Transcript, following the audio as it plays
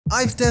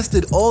I've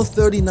tested all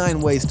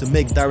 39 ways to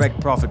make direct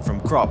profit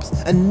from crops,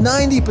 and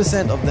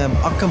 90% of them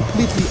are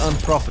completely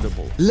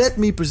unprofitable. Let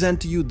me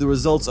present to you the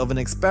results of an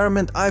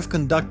experiment I've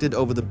conducted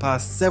over the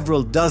past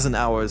several dozen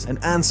hours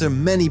and answer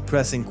many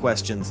pressing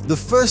questions, the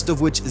first of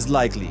which is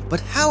likely. But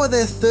how are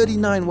there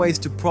 39 ways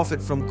to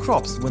profit from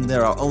crops when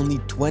there are only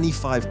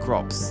 25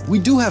 crops? We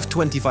do have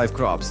 25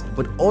 crops,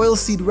 but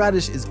oilseed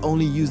radish is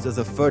only used as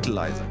a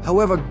fertilizer.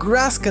 However,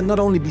 grass can not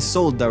only be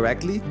sold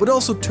directly, but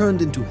also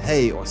turned into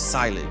hay or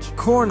silage.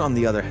 Corn, on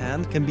the other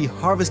hand, can be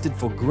harvested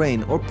for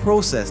grain or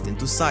processed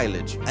into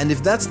silage. And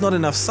if that's not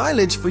enough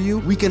silage for you,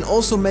 we can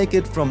also make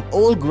it from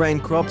old grain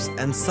crops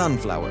and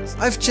sunflowers.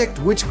 I've checked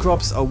which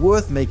crops are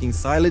worth making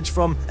silage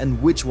from and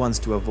which ones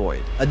to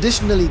avoid.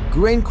 Additionally,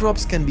 grain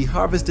crops can be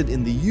harvested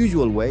in the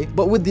usual way,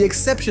 but with the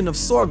exception of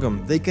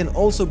sorghum, they can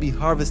also be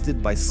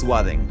harvested by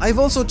swathing. I've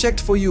also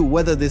checked for you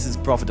whether this is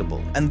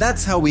profitable, and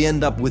that's how we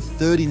end up with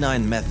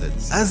 39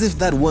 methods. As if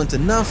that weren't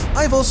enough,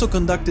 I've also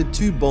conducted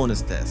 2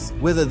 bonus tests,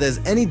 whether there's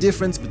any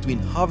difference between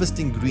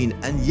harvesting green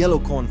and yellow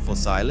corn for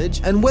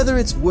silage, and whether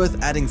it's worth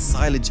adding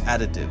silage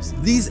additives.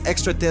 These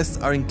extra tests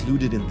are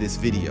included in this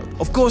video.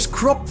 Of course,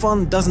 crop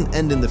fun doesn't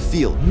end in the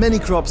field. Many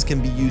crops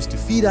can be used to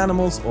feed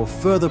animals or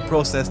further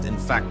processed in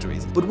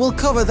factories, but we'll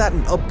cover that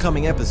in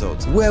upcoming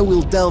episodes, where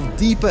we'll delve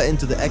deeper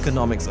into the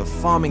economics of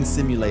Farming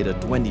Simulator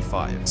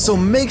 25. So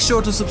make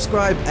sure to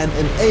subscribe and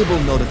enable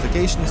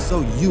notifications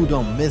so you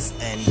don't miss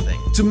anything.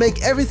 To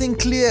make everything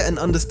clear and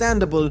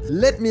understandable,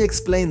 let me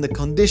explain the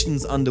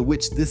conditions under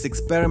which this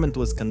experiment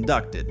was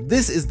conducted.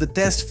 This is the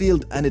test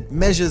field and it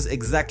measures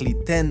exactly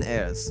 10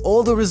 airs.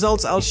 All the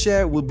results I'll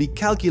share will be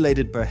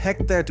calculated per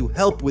hectare to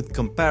help with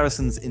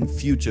comparisons in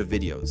future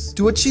videos.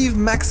 To achieve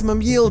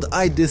maximum yield,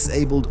 I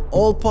disabled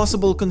all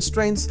possible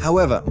constraints.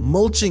 However,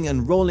 mulching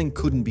and rolling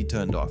couldn't be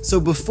turned off. So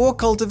before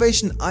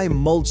cultivation, I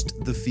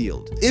mulched the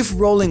field. If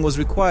rolling was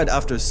required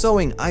after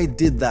sowing, I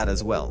did that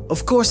as well.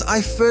 Of course,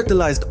 I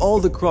fertilized all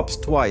the crops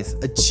twice,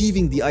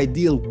 achieving the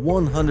ideal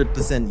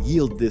 100%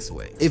 yield this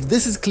way. If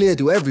this is clear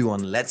to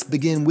everyone, let's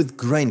begin with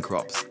grain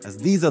crops, as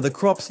these are the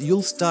crops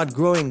you'll start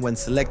growing when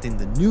selecting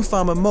the new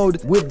farmer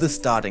mode with the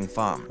starting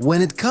farm.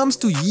 When it comes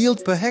to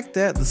yield per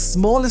hectare, the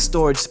smallest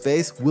storage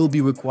space will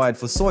be required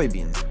for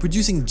soybeans,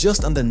 producing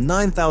just under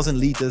 9,000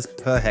 liters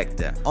per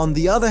hectare. On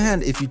the other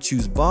hand, if you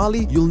choose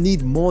barley, you'll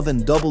need more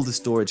than double the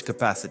storage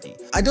capacity.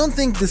 I don't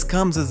think this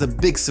comes as a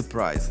big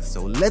surprise,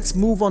 so let's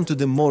move on to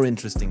the more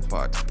interesting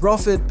part: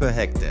 profit per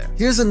hectare.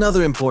 Here's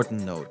another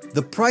important note.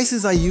 The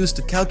prices I use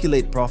to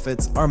calculate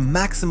profits are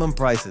maximum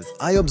prices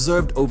I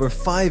observed over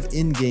 5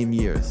 in-game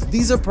years.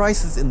 These are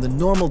prices in the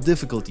normal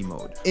difficulty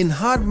mode. In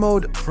hard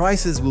mode,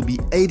 prices will be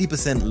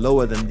 80%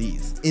 lower than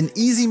these. In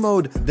easy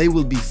mode, they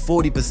will be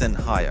 40%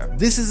 higher.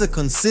 This is a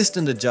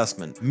consistent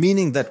adjustment,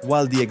 meaning that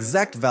while the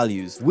exact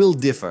values will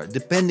differ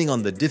depending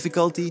on the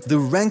difficulty, the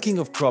ranking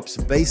of crops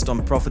based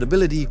on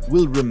profitability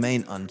will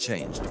remain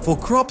unchanged. For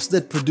crops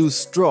that produce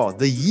straw,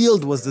 the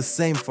yield was the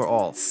same for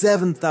all: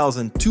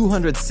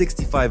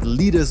 7,265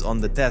 liters on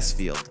the test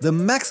field. The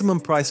maximum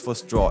price for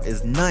straw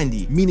is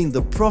 90, meaning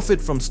the profit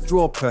from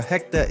straw per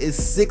hectare is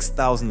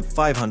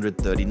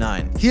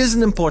 6,539. Here's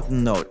an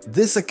important note: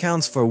 this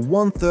accounts for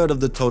 1/3 of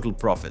the total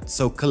profit,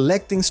 so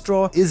collecting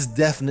straw is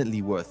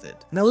definitely worth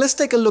it. Now let's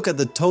take a look at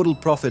the total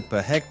profit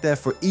per hectare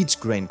for each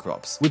grain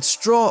crops, with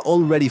straw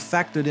already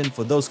factored in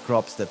for those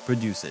crops that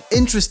produce it.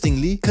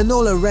 Interestingly,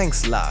 canola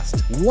ranks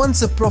last.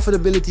 Once a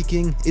profitability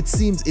king, it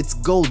seems its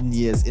golden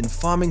years in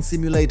Farming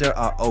Simulator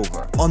are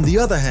over. On the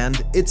other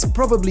hand, it's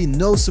probably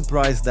no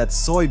surprise that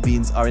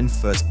soybeans are in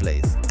first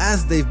place,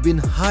 as they've been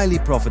highly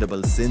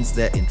profitable since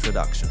their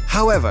introduction.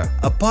 However,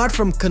 apart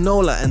from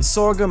canola and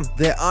sorghum,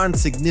 there aren't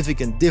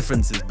significant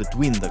differences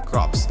between the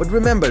crops. But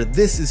remember,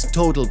 this is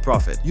total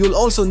profit. You'll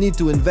also need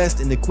to invest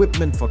in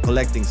equipment for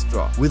collecting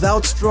straw.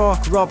 Without straw,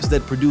 crops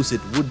that produce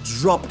it would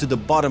drop to the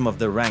bottom of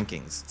the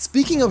rankings.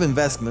 Speaking of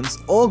investments,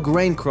 all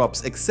grain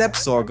crops except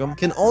sorghum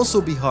can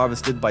also be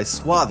harvested by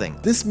swathing.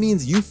 This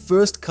means you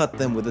first cut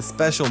them with a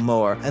special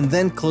mower and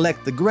then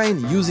collect the grain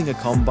using a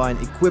combine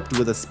equipped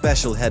with a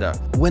special header.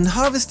 When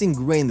harvesting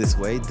grain this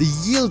way, the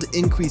yield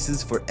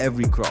increases for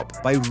every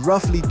crop by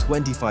roughly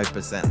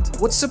 25%.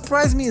 What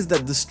surprised me is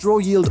that the straw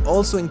yield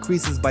also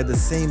increases by the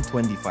same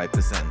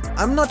 25%.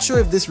 I'm not sure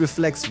if this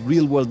reflects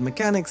real-world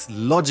mechanics.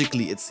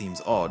 Logically it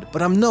seems odd,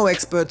 but I'm no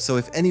expert, so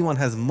if anyone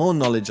has more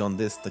knowledge on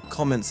this, the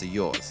comments are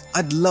yours.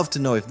 I'd love to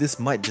know if this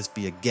might just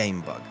be a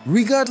game bug.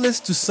 Regardless,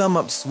 to sum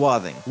up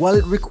swathing, while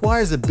it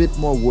requires a bit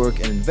more work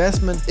and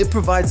investment, it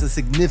provides a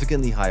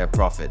significantly higher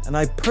profit, and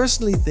I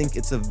personally think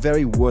it's a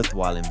very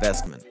worthwhile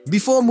investment.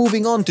 Before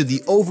moving on to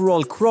the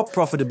overall crop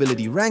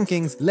profitability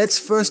rankings, let's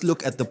first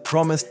look at the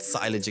promised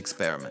silage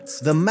experiments.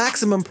 The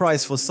maximum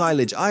price for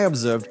silage I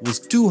observed was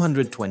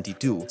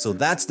 222, so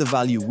that's the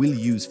value we'll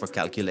use for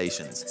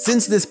calculations.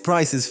 Since this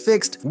price is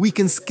fixed, we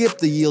can skip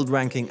the yield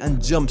ranking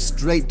and jump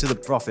straight to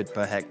the profit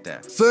per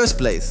hectare. First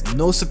place,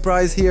 no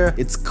surprise here,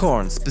 it's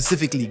corn,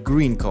 specifically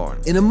green corn.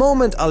 In a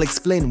moment, I'll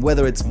explain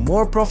whether it's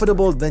more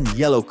profitable than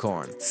yellow corn.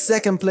 corn.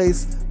 Second place,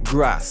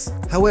 grass.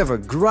 However,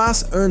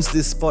 grass earns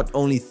this spot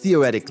only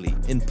theoretically.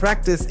 In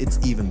practice, it's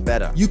even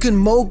better. You can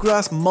mow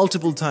grass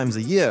multiple times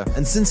a year,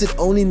 and since it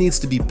only needs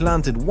to be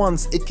planted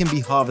once, it can be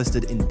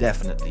harvested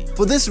indefinitely.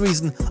 For this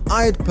reason,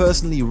 I'd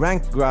personally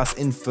rank grass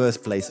in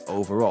first place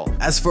overall.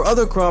 As for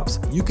other crops,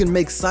 you can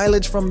make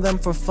silage from them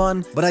for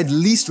fun, but I'd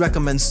least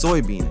recommend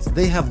soybeans.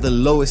 They have the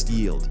lowest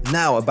yield.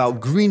 Now about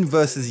green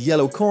versus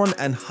yellow corn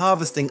and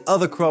harvesting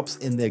other crops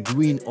in their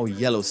green or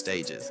yellow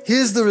stages.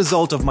 Here's the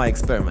result of my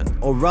experiment,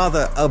 or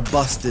rather a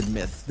busted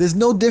myth. There's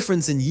no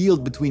difference in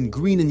yield between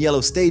green and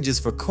yellow stages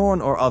for corn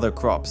or other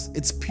crops.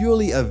 It's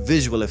purely a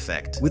visual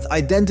effect, with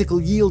identical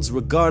yields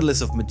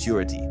regardless of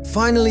maturity.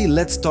 Finally,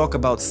 let's talk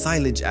about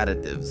silage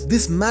additives.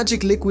 This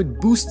magic liquid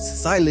boosts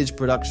silage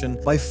production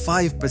by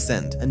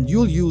 5%, and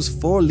you'll use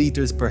 4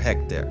 liters per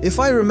hectare. If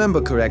I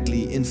remember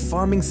correctly, in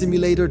Farming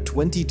Simulator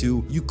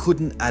 22, you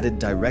couldn't add it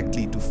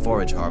directly to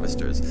forage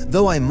harvesters,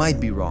 though I might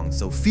be wrong,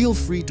 so feel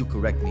free to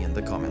correct me in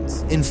the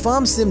comments. In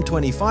Farm Sim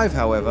 25,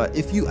 however,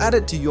 if you add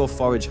it to your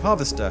forage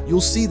harvester, you'll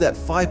see that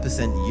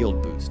 5%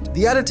 yield boost.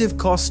 The additive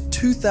costs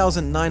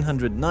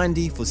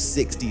 2,990 for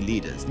 60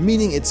 liters,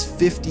 meaning it's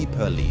 50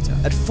 per liter.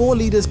 At 4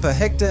 liters per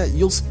hectare,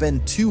 you'll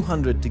spend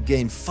 200 to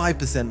gain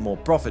 5% more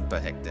profit per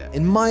hectare.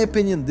 In my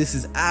opinion, this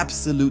is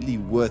absolutely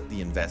worth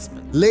the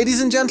investment.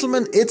 Ladies and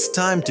gentlemen, it's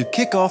time to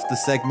kick off the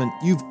segment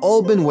you've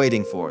all been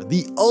waiting for,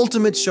 the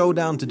ultimate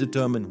showdown to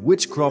determine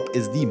which crop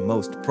is the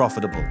most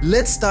profitable.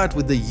 Let's start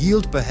with the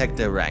yield per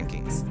hectare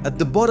rankings. At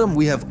the bottom,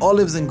 we have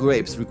olives and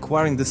grapes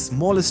requiring the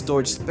smallest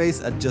storage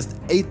space at just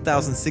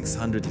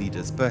 8,600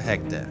 liters per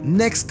hectare.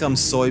 Next comes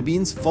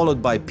soybeans,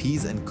 followed by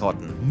peas and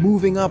cotton.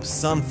 Moving up,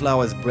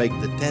 sunflowers break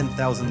the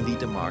 10,000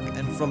 liter mark,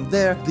 and from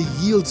there, the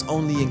yields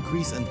only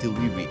increase until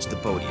we reach the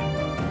podium.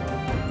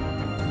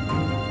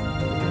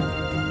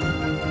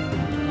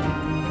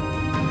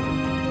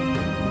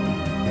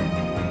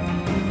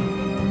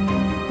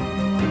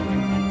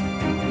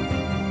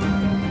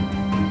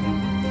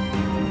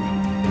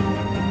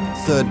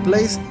 Third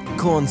place,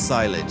 corn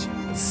silage.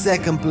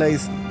 Second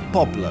place,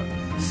 poplar.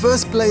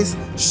 First place,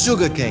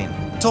 sugarcane,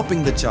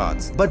 topping the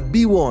charts. But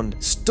be warned,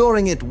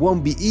 storing it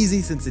won't be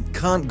easy since it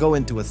can't go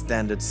into a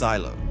standard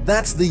silo.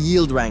 That's the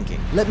yield ranking.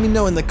 Let me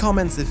know in the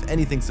comments if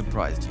anything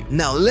surprised you.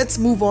 Now let's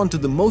move on to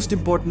the most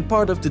important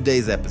part of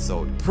today's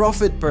episode,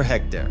 profit per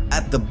hectare.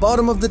 At the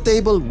bottom of the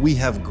table, we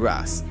have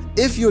grass.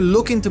 If you're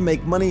looking to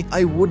make money,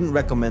 I wouldn't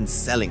recommend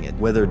selling it,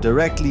 whether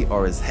directly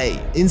or as hay.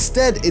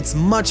 Instead, it's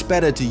much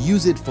better to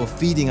use it for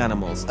feeding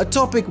animals, a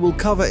topic we'll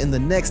cover in the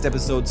next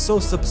episode, so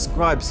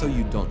subscribe so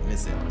you don't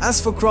miss it. As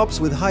for crops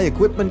with high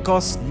equipment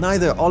costs,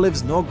 neither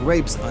olives nor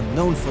grapes are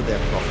known for their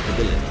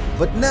profitability.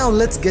 But now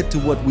let's get to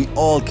what we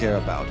all care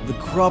about, the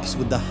crops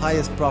with the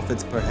highest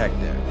profits per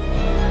hectare.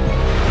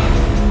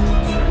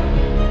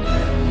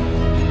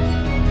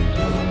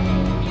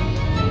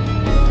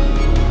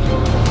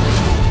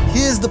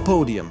 Here's the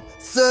podium.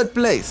 Third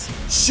place,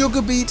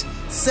 sugar beet.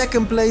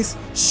 Second place,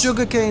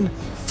 sugarcane.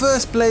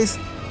 First place,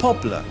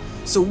 poplar.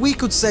 So we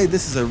could say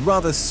this is a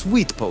rather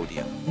sweet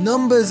podium.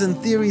 Numbers and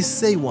theories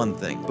say one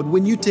thing, but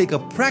when you take a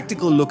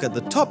practical look at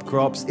the top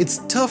crops, it's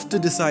tough to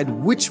decide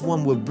which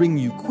one will bring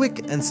you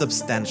quick and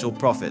substantial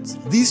profits.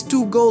 These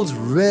two goals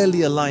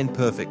rarely align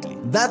perfectly.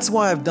 That's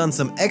why I've done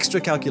some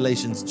extra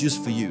calculations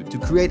just for you to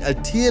create a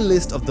tier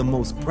list of the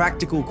most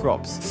practical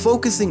crops,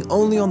 focusing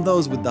only on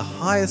those with the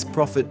highest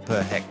profit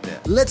per hectare.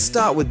 Let's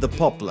start with the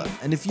poplar,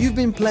 and if you've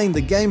been playing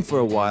the game for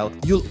a while,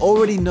 you'll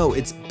already know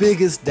its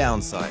biggest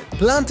downside.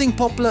 Planting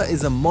poplar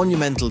is a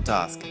monumental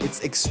task.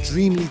 It's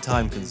extremely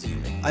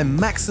time-consuming. I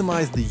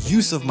maximized the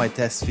use of my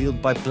test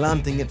field by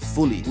planting it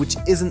fully, which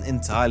isn't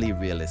entirely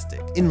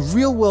realistic. In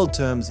real-world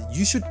terms,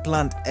 you should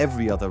plant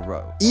every other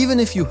row. Even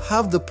if you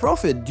have the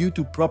profit due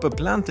to proper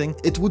planting,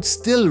 it would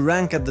still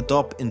rank at the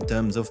top in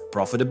terms of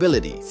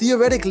profitability.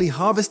 Theoretically,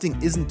 harvesting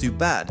isn't too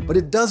bad, but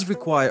it does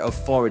require a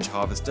forage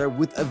harvester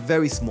with a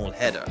very small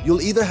header.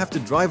 You'll either have to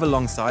drive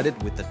alongside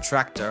it with the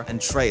tractor and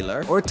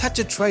trailer, or attach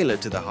a trailer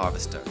to the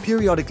harvester,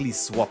 periodically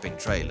swapping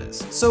trailers.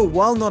 So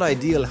while not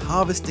ideal,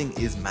 harvesting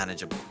is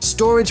manageable.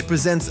 Storage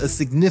presents a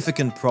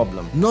significant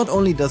problem. Not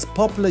only does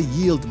poplar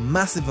yield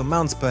massive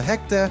amounts per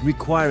hectare,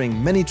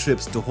 requiring many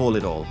trips to haul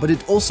it all, but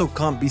it also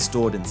can't be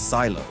stored in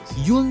silos.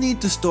 You'll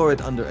need to store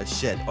it under a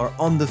shed or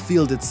on the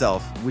field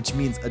itself, which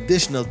means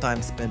additional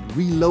time spent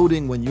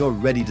reloading when you're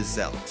ready to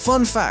sell.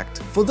 Fun fact,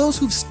 for those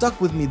who've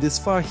stuck with me this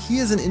far,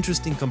 here's an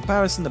interesting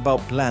comparison about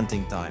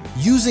planting time.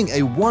 Using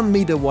a 1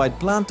 meter wide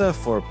planter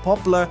for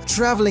poplar,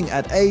 traveling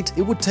at 8,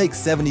 it would take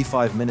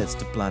 75 minutes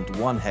to plant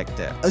 1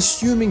 hectare,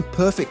 assuming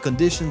perfect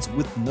conditions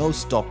with no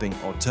stopping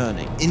or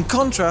turning. In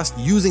contrast,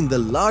 using the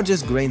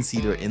largest grain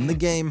seeder in the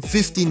game,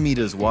 15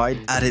 meters wide,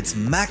 at its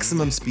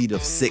maximum speed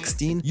of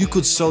 16, you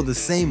could sow the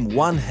same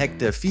 1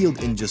 hectare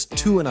field in just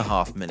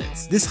 2.5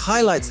 minutes. This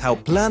highlights how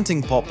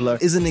planting poplar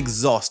is an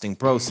exhausting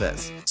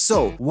process.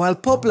 So, while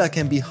poplar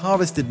can be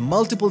harvested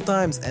multiple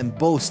times and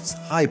boasts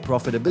high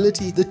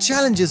profitability, the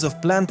challenges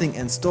of planting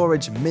and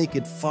storage make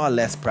it far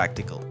less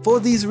practical. For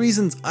these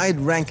reasons, I'd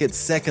rank it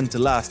second to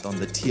last on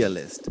the tier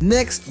list.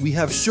 Next, we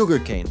have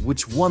sugarcane,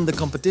 which won the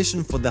competition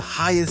for the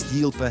highest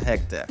yield per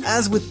hectare.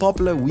 As with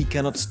poplar, we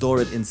cannot store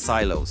it in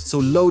silos, so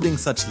loading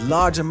such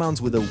large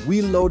amounts with a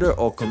wheel loader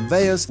or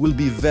conveyors will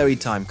be very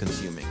time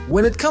consuming.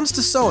 When it comes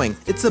to sowing,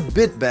 it's a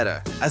bit better,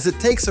 as it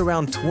takes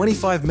around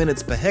 25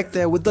 minutes per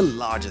hectare with the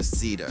largest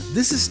seeder.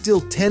 This is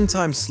still 10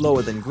 times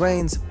slower than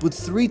grains, but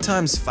 3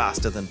 times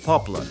faster than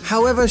poplar.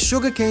 However,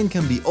 sugarcane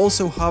can be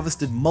also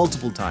harvested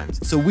multiple times,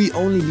 so we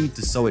only need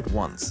to sow it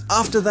once.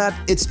 After that,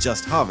 it's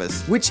just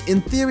harvest, which in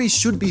theory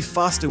should be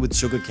faster with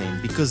sugarcane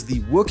because the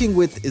working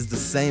width is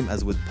the same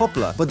as with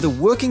poplar, but the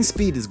working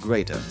speed is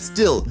greater.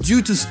 Still,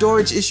 due to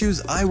storage issues,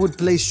 I would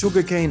place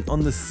sugarcane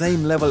on the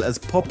same level as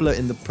poplar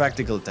in the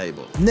practical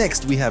table.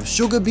 Next, we have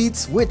sugar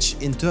beets, which,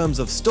 in terms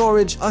of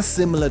storage, are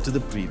similar to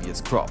the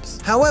previous crops.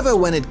 However,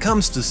 when it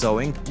comes to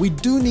sowing, we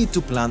do need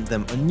to plant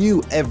them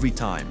anew every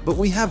time, but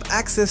we have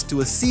access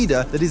to a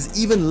seeder that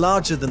is even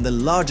larger than the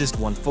largest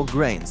one for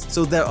grains,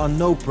 so there are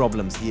no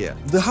problems here.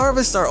 The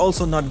harvests are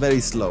also not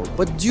very slow,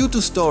 but due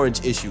to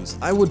storage issues,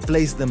 I would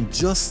place them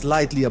just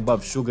slightly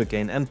above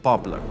sugarcane and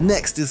poplar.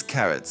 Next is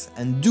carrots,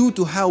 and due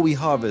to how we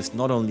harvest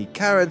not only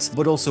carrots,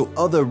 but also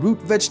other root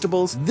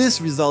vegetables,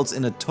 this results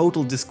in a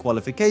total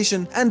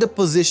disqualification and a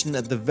position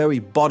at the very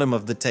bottom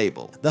of the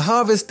table. The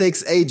harvest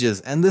takes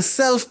ages, and the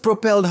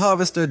self-propelled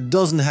harvester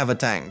doesn't have a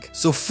tank,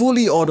 so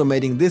fully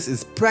automating this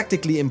is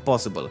practically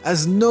impossible,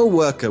 as no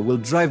worker will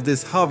drive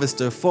this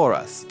harvester for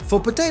us. For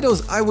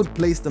potatoes, I would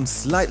place them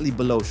slightly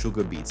below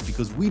sugar beets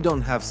because we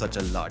don't have such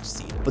a large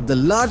seeder, but the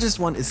largest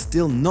one is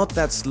still not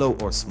that slow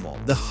or small.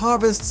 The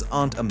harvests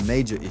aren't a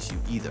major issue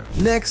either.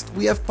 Next,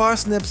 we have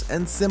parsnips,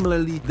 and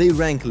similarly, they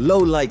rank low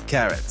like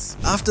carrots.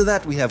 After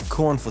that, we have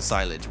corn for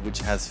silage, which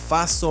has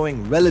fast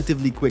sowing,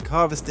 relatively quick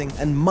harvesting,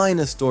 and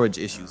minor storage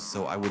issues,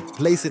 so I would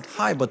place it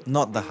high but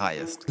not the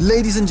highest.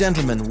 Ladies and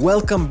gentlemen,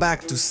 welcome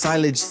back to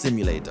Silage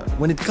Simulator.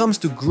 When it comes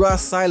to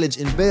grass silage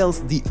in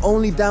bales, the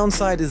only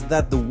downside is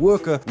that the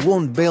worker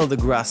won't bale the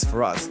grass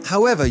for us.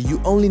 However,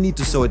 you only need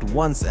to sow it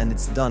once and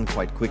it's done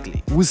quite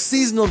quickly. With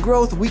seasonal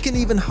growth, we can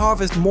even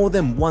harvest more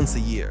than once a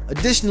year.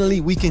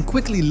 Additionally, we can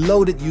quickly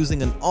load it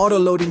using an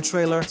auto-loading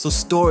trailer, so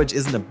storage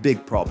isn't a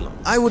big problem.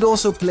 I would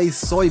also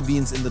place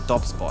soybeans in the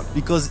top spot,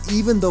 because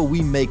even though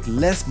we make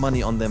less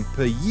money on them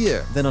per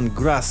year than on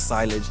grass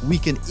silage, we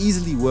can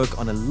easily work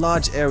on a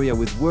large area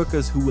with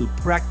workers who will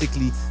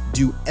practically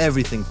do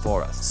everything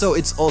for us, so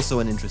it's also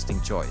an interesting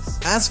choice.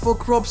 As for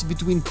crops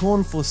between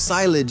corn for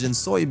silage and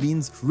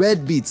soybeans,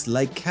 red beets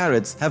like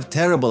carrots have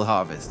terrible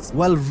harvests,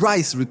 while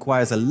rice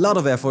requires a lot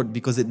of effort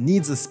because it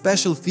needs a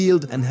special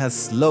field and has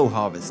slow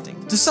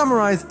harvesting. To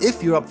summarize,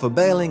 if you're up for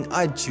baling,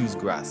 I'd choose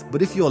grass,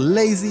 but if you're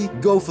lazy,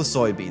 go for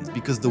soybeans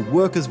because the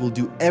workers will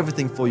do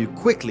everything for you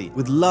quickly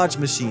with large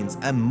machines,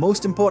 and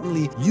most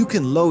importantly, you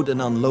can load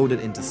and unload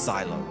it into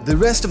silo. The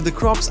rest of the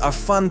crops are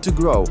fun to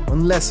grow,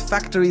 unless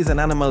factories and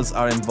animals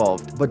are involved,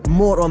 but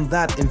more on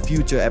that in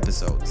future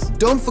episodes.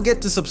 Don't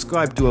forget to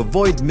subscribe to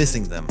avoid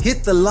missing them.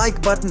 Hit the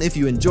like button if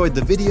you enjoyed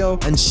the video,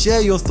 and share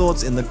your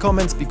thoughts in the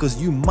comments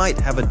because you might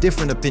have a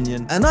different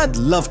opinion and I'd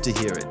love to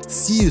hear it.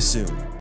 See you soon.